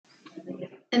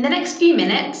In the next few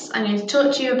minutes, I'm going to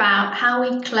talk to you about how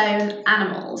we clone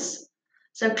animals.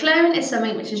 So clone is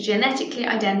something which is genetically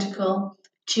identical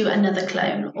to another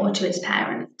clone or to its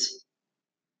parent.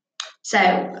 So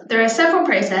there are several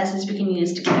processes we can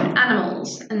use to clone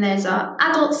animals, and those are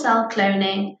adult cell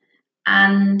cloning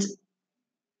and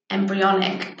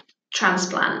embryonic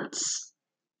transplants.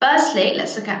 Firstly,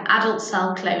 let's look at adult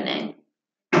cell cloning.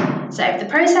 So the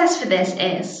process for this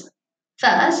is,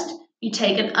 first, you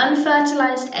take an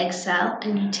unfertilized egg cell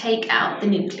and you take out the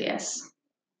nucleus.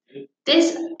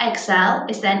 This egg cell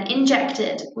is then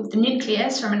injected with the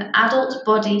nucleus from an adult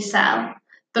body cell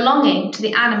belonging to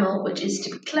the animal which is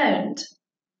to be cloned.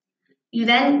 You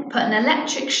then put an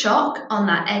electric shock on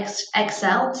that egg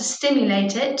cell to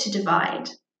stimulate it to divide.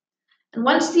 And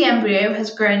once the embryo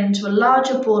has grown into a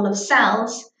larger ball of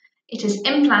cells, it is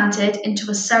implanted into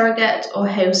a surrogate or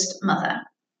host mother.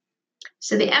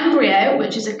 So the embryo,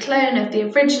 which is a clone of the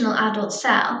original adult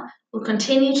cell, will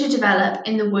continue to develop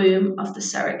in the womb of the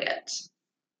surrogate.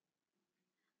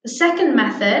 The second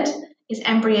method is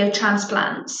embryo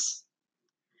transplants.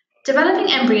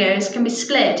 Developing embryos can be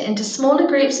split into smaller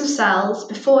groups of cells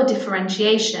before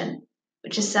differentiation,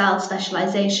 which is cell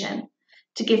specialization,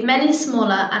 to give many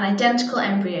smaller and identical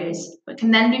embryos, but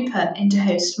can then be put into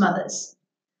host mothers.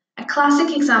 A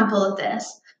classic example of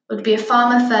this would be a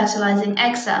farmer fertilizing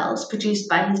egg cells produced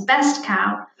by his best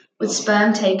cow with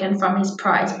sperm taken from his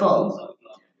prize bull.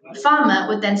 The farmer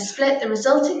would then split the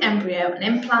resulting embryo and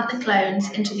implant the clones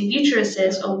into the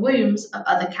uteruses or wombs of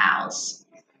other cows.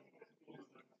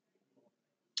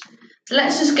 So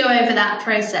let's just go over that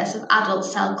process of adult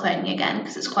cell cloning again,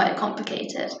 because it's quite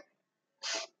complicated.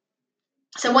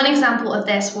 So one example of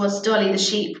this was Dolly the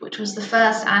sheep, which was the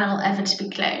first animal ever to be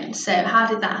cloned. So how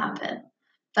did that happen?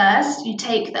 First, you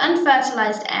take the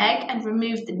unfertilized egg and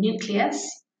remove the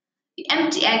nucleus. The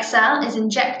empty egg cell is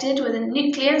injected with a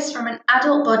nucleus from an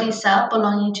adult body cell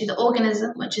belonging to the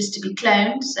organism which is to be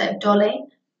cloned, so Dolly.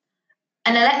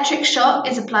 An electric shock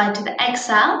is applied to the egg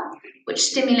cell, which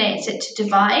stimulates it to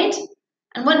divide.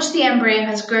 And once the embryo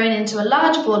has grown into a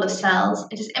large ball of cells,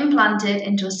 it is implanted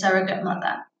into a surrogate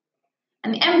mother.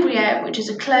 And the embryo, which is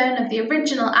a clone of the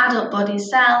original adult body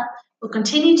cell, will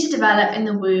continue to develop in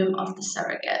the womb of the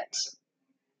surrogate.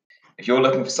 If you're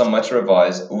looking for somewhere to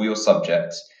revise all your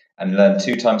subjects and learn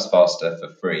 2 times faster for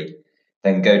free,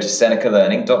 then go to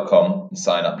senecalearning.com and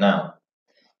sign up now.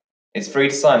 It's free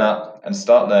to sign up and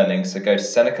start learning, so go to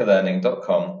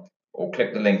senecalearning.com or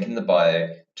click the link in the bio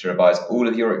to revise all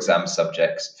of your exam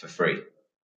subjects for free.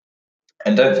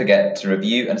 And don't forget to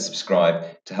review and subscribe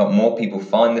to help more people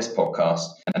find this podcast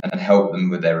and help them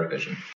with their revision.